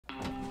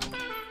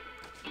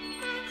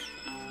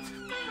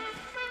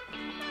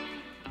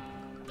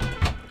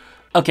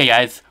Okay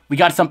guys, we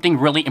got something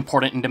really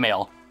important in the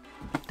mail.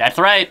 That's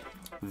right,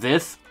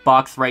 this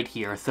box right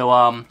here. So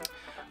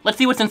let's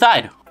see what's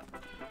inside.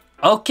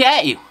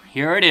 Okay,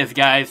 here it is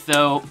guys.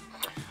 So,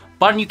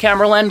 bought a new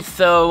camera lens,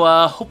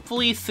 so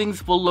hopefully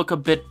things will look a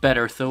bit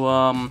better. So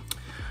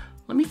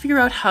let me figure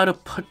out how to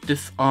put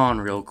this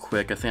on real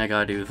quick. I think I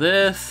gotta do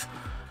this.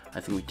 I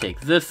think we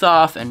take this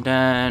off and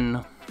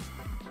then...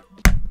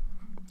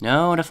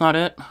 No, that's not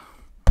it.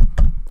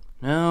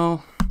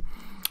 No.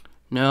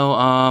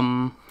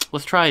 No,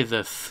 let's try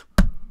this.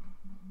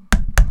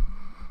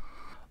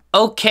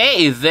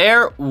 Okay,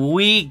 there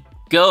we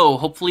go.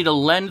 Hopefully the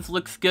lens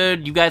looks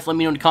good. You guys let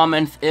me know in the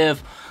comments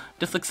if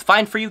this looks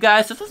fine for you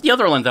guys. This is the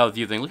other lens I was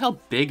using. Look how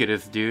big it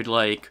is, dude.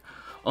 Like,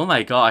 oh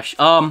my gosh.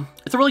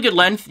 It's a really good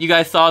lens. You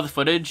guys saw the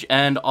footage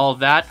and all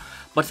that.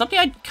 But something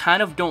I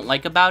kind of don't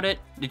like about it,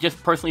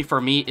 just personally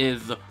for me,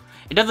 is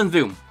it doesn't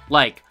zoom.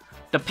 Like,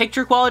 the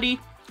picture quality,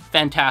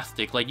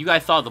 fantastic. Like, you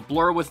guys saw the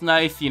blur was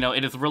nice, you know,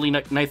 it is really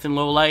nice in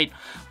low light,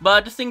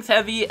 but this thing's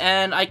heavy,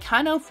 and I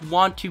kind of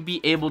want to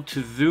be able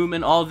to zoom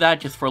and all that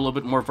just for a little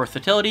bit more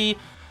versatility.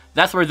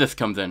 That's where this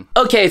comes in.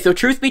 Okay, so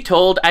truth be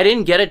told, I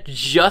didn't get it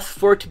just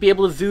for it to be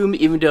able to zoom,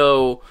 even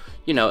though,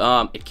 you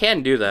know, it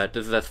can do that.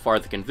 This is as far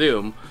as it can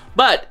zoom,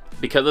 but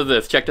because of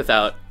this, check this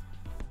out.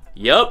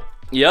 Yep,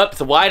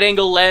 it's a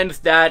wide-angle lens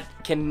that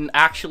can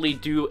actually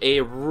do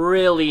a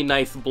really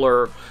nice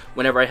blur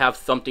whenever I have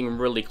something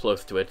really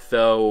close to it.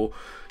 So,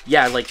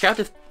 yeah, like, check out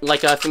this,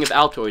 like, thing of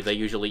Altoids I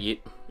usually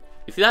eat.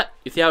 You see that?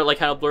 You see how it, like,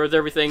 kind of blurs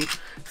everything?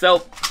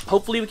 So,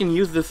 hopefully we can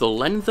use this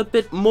lens a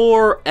bit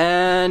more,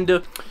 and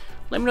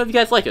let me know if you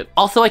guys like it.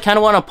 Also, I kind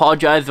of want to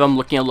apologize if I'm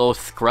looking a little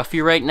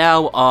scruffy right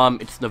now.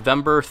 It's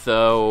November,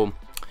 so...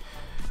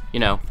 you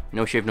know,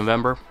 no shave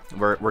November.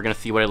 We're gonna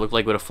see what I look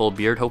like with a full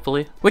beard,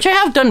 hopefully. Which I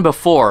have done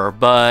before,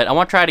 but I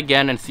want to try it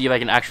again and see if I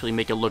can actually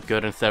make it look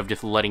good instead of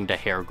just letting the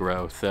hair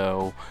grow.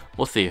 So,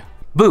 we'll see.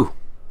 Boo!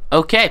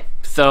 Okay,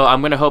 so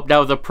I'm gonna hope that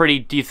was a pretty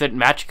decent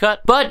match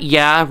cut. But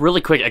yeah, really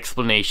quick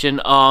explanation.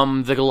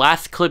 The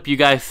last clip you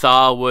guys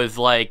saw was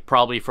like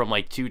probably from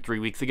like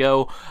 2-3 weeks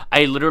ago.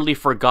 I literally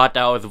forgot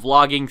that I was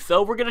vlogging,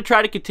 so we're gonna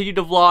try to continue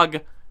to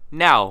vlog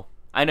now.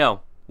 I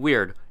know,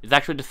 weird. It's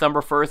actually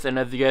December 1st, and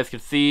as you guys can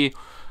see,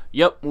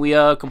 yep, we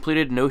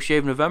completed No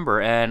Shave November,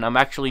 and I'm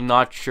actually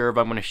not sure if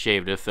I'm going to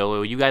shave this,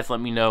 so you guys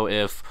let me know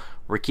if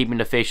we're keeping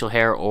the facial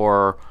hair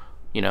or,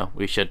 you know,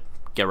 we should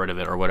get rid of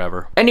it or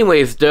whatever.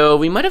 Anyways, though,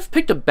 we might have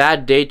picked a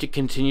bad day to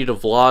continue to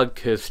vlog,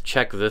 because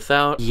check this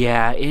out.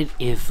 Yeah, it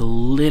is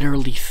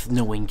literally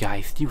snowing,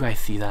 guys. Do you guys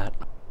see that?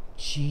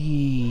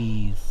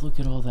 Jeez, look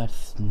at all that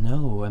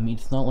snow. I mean,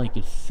 it's not like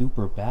it's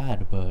super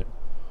bad, but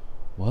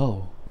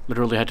whoa.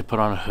 Literally had to put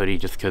on a hoodie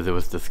just because it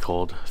was this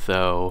cold.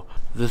 So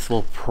this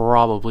will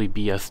probably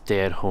be a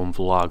stay-at-home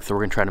vlog. So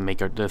we're gonna try to make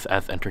this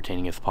as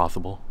entertaining as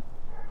possible.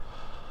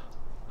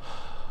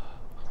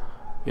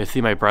 You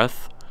see my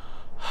breath?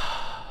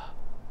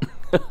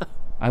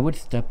 I would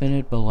step in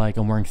it, but like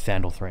I'm wearing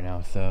sandals right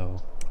now,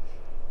 so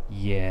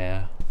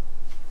yeah.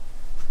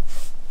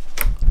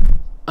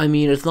 I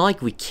mean, it's not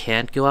like we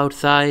can't go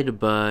outside,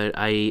 but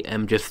I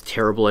am just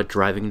terrible at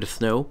driving in the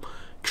snow.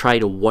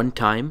 Tried one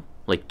time,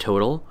 like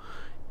total.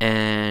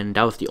 And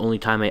that was the only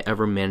time I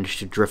ever managed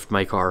to drift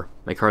my car.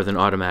 My car's an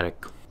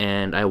automatic,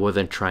 and I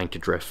wasn't trying to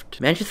drift.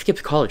 Managed to skip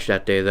college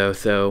that day though,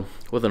 so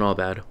it wasn't all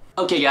bad.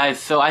 Okay guys,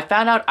 so I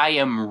found out I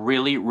am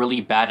really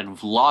bad at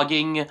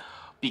vlogging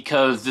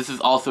because this is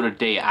also the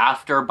day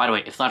after. By the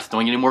way, it's not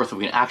snowing anymore, so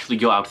we can actually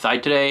go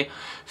outside today.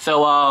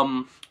 So,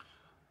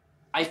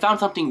 I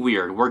found something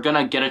weird. We're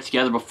gonna get it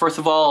together, but first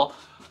of all,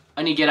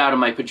 I need to get out of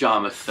my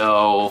pajamas.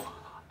 So,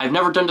 I've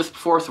never done this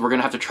before, so we're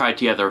gonna have to try it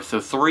together. So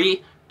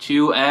 3,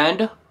 2,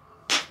 and...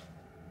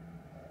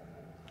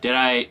 Did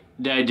I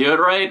do it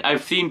right?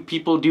 I've seen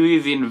people do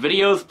these in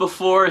videos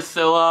before,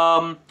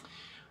 so,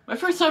 my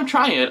first time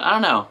trying it. I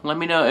don't know. Let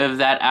me know if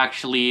that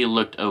actually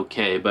looked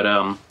okay, but,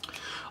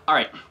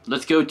 alright,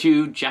 let's go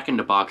to Jack in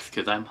the Box,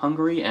 because I'm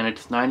hungry, and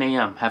it's 9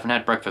 AM. Haven't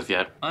had breakfast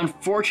yet.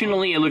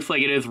 Unfortunately, it looks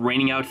like it is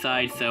raining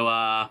outside, so,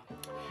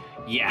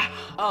 yeah.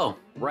 Oh,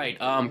 right,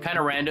 kind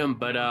of random,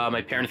 but,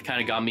 my parents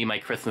kind of got me my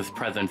Christmas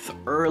presents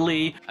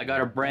early. I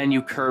got a brand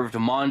new curved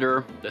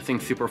monitor. That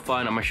thing's super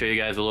fun. I'm gonna show you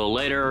guys a little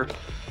later.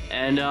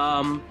 And,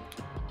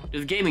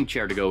 there's a gaming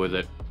chair to go with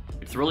it.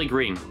 It's really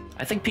green.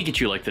 I think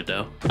Pikachu liked it,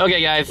 though.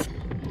 Okay, guys,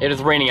 it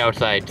is raining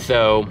outside,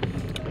 so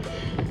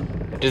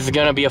this is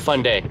gonna be a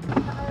fun day.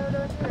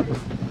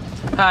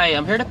 Hi,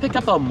 I'm here to pick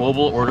up a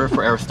mobile order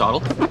for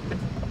Aristotle.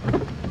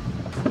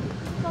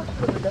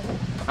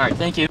 Alright,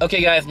 thank you.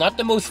 Okay, guys, not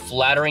the most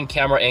flattering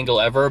camera angle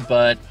ever,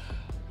 but...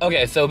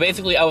 okay, so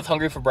basically I was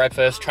hungry for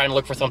breakfast, trying to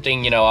look for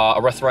something, you know,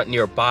 a restaurant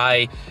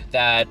nearby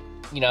that...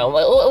 you know,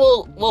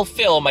 will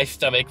fill my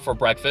stomach for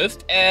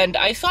breakfast, and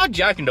I saw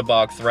Jack in the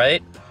Box,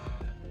 right?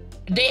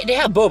 They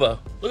have Boba.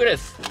 Look at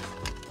this.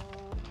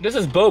 This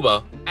is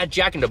Boba at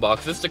Jack in the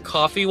Box. This is the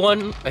coffee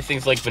one. I think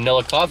it's like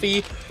vanilla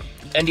coffee,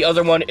 and the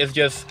other one is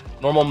just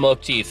normal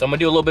milk tea. So I'm gonna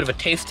do a little bit of a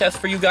taste test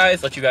for you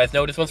guys, let you guys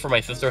know. This one's for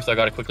my sister, so I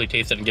gotta quickly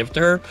taste it and give it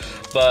to her.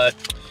 But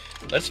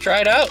let's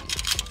try it out.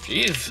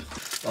 Jeez.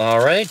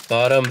 Alright,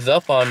 bottoms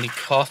up on the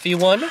coffee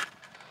one.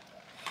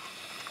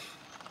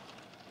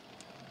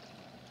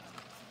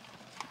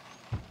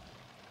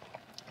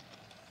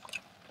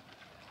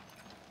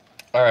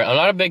 Alright, I'm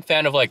not a big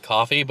fan of like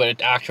coffee, but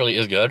it actually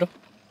is good.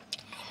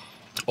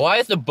 Why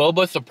is the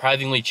boba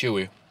surprisingly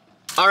chewy?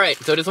 Alright,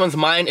 so this one's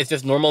mine. It's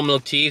just normal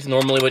milk tea.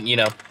 Normally when, you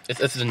know,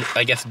 it's an,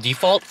 I guess,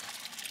 default.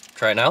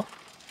 Try it now.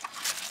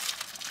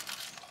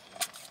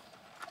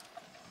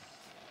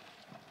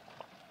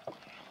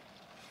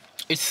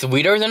 It's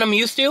sweeter than I'm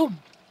used to.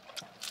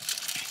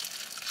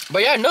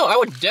 But yeah, no, I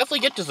would definitely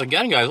get this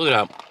again, guys. Look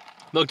at that.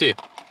 Milk tea.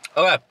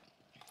 Okay.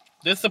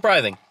 This is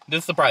surprising. This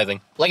is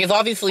surprising. Like, it's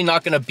obviously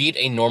not going to beat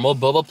a normal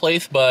boba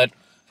place, but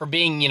for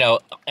being, you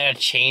know, at a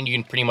chain you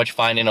can pretty much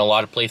find in a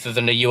lot of places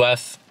in the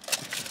US.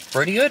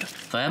 Pretty good.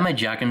 So I have my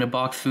Jack in the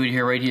Box food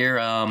here, right here.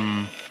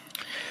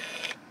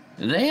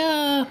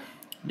 They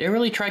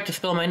really tried to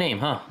spell my name,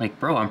 huh? Like,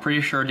 bro, I'm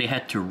pretty sure they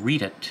had to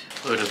read it.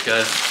 Look at this,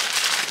 guys.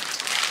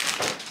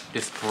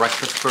 This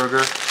breakfast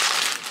burger.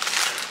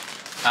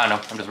 I don't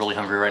know, I'm just really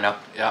hungry right now.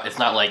 Yeah, it's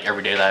not like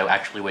every day that I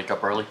actually wake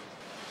up early.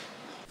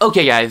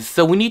 Okay guys,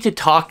 so we need to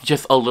talk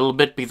just a little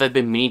bit because I've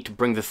been meaning to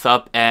bring this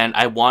up and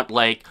I want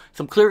like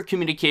some clear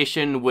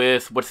communication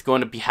with what's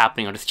going to be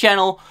happening on this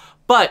channel.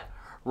 But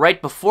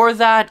right before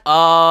that,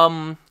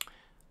 I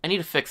need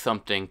to fix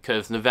something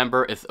because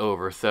November is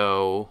over,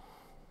 so...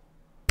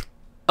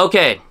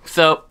 Okay,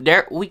 so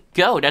there we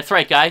go. That's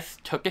right, guys.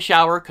 Took a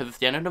shower because it's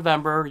the end of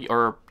November,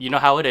 or you know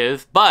how it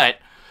is, but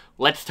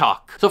let's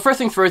talk. So first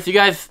things first, you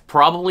guys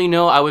probably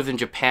know I was in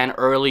Japan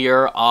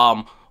earlier.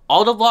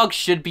 All the vlogs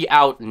should be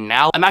out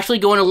now. I'm actually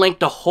going to link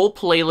the whole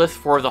playlist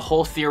for the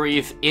whole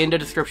series in the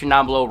description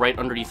down below, right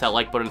underneath that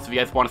like button. So if you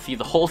guys want to see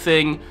the whole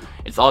thing,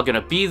 it's all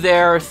gonna be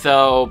there.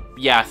 So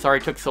yeah, sorry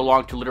it took so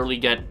long to literally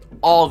get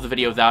all of the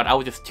videos out. I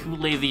was just too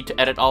lazy to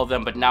edit all of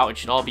them, but now it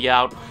should all be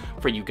out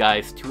for you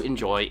guys to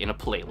enjoy in a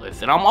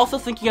playlist. And I'm also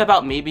thinking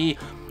about maybe,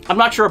 I'm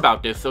not sure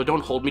about this, so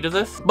don't hold me to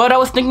this, but I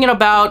was thinking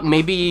about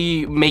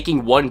maybe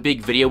making one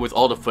big video with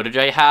all the footage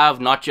I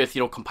have, not just,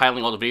 you know,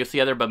 compiling all the videos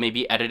together, but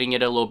maybe editing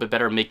it a little bit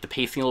better, make the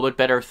pacing a little bit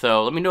better.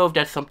 So let me know if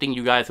that's something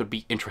you guys would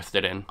be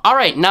interested in.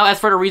 Alright, now as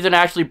for the reason I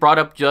actually brought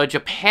up the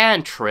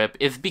Japan trip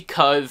is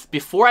because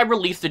before I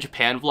released the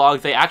Japan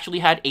vlogs, I actually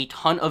had a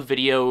ton of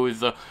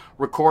videos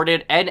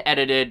recorded and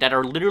edited that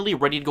are literally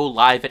ready to go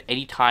live at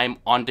any time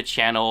on the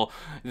channel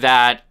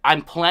that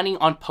I'm planning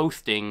on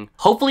posting.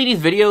 Hopefully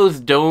these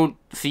videos don't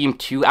seem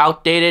too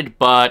outdated,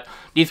 but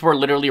these were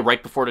literally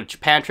right before the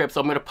Japan trip, so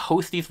I'm going to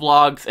post these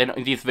vlogs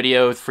and these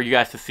videos for you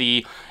guys to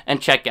see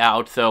and check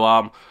out.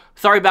 So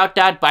sorry about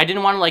that, but I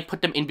didn't want to like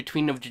put them in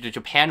between the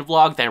Japan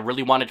vlogs. I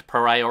really wanted to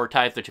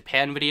prioritize the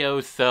Japan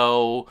videos,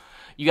 so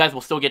you guys will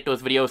still get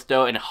those videos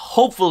though, and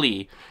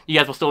hopefully you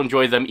guys will still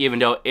enjoy them even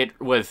though it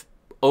was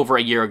over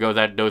a year ago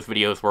that those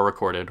videos were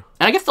recorded.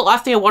 And I guess the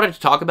last thing I wanted to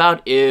talk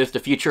about is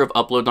the future of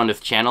uploads on this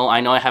channel. I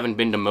know I haven't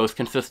been the most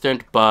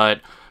consistent,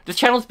 but this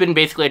channel's been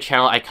basically a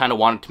channel I kind of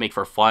wanted to make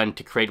for fun,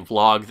 to create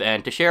vlogs,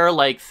 and to share,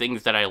 like,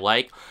 things that I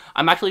like.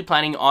 I'm actually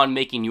planning on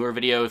making newer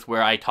videos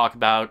where I talk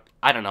about,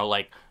 I don't know,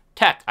 like,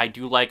 tech. I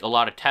do like a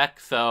lot of tech,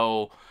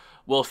 so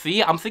we'll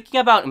see. I'm thinking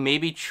about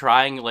maybe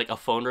trying, like, a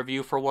phone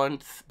review for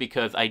once,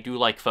 because I do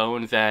like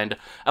phones, and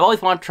I've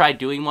always wanted to try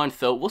doing one,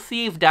 so we'll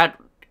see if that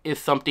is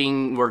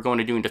something we're going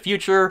to do in the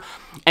future,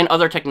 and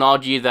other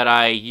technology that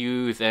I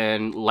use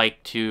and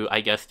like to, I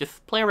guess,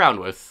 just play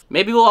around with.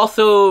 Maybe we'll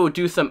also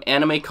do some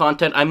anime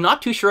content. I'm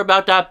not too sure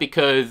about that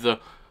because,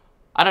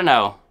 I don't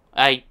know,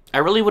 I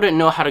really wouldn't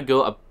know how to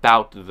go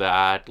about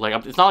that.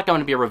 Like, it's not like I'm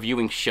going to be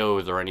reviewing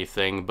shows or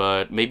anything,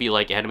 but maybe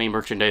like anime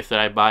merchandise that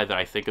I buy that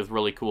I think is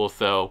really cool,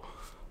 so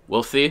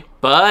we'll see.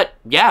 But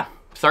yeah,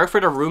 sorry for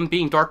the room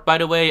being dark, by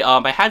the way.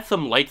 I had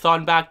some lights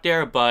on back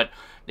there, but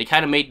they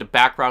kind of made the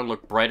background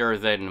look brighter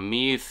than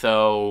me,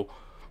 so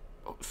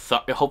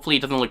hopefully it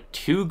doesn't look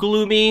too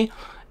gloomy.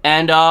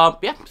 And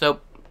yeah,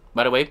 so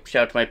by the way,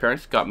 shout out to my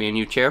parents, got me a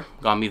new chair,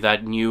 got me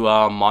that new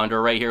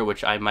monitor right here,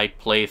 which I might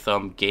play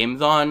some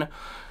games on.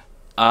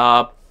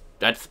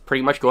 That's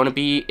pretty much going to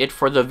be it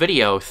for the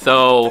video.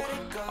 So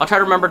I'll try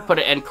to remember to put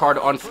an end card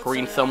on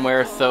screen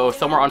somewhere. So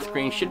somewhere on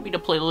screen should be the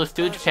playlist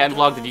to the Japan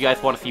vlogs if you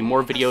guys want to see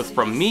more videos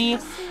from me.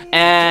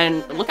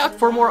 And look out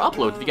for more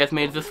uploads. If you guys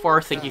made it this far,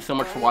 thank you so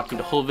much for watching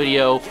the whole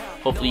video.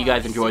 Hopefully you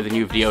guys enjoy the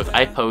new videos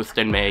I post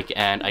and make,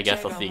 and I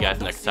guess I'll see you guys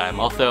next time.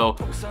 Also,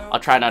 I'll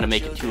try not to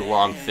make it too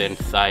long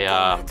since I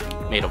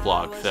made a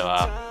vlog, so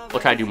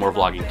we'll try to do more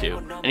vlogging too.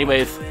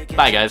 Anyways,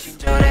 bye guys.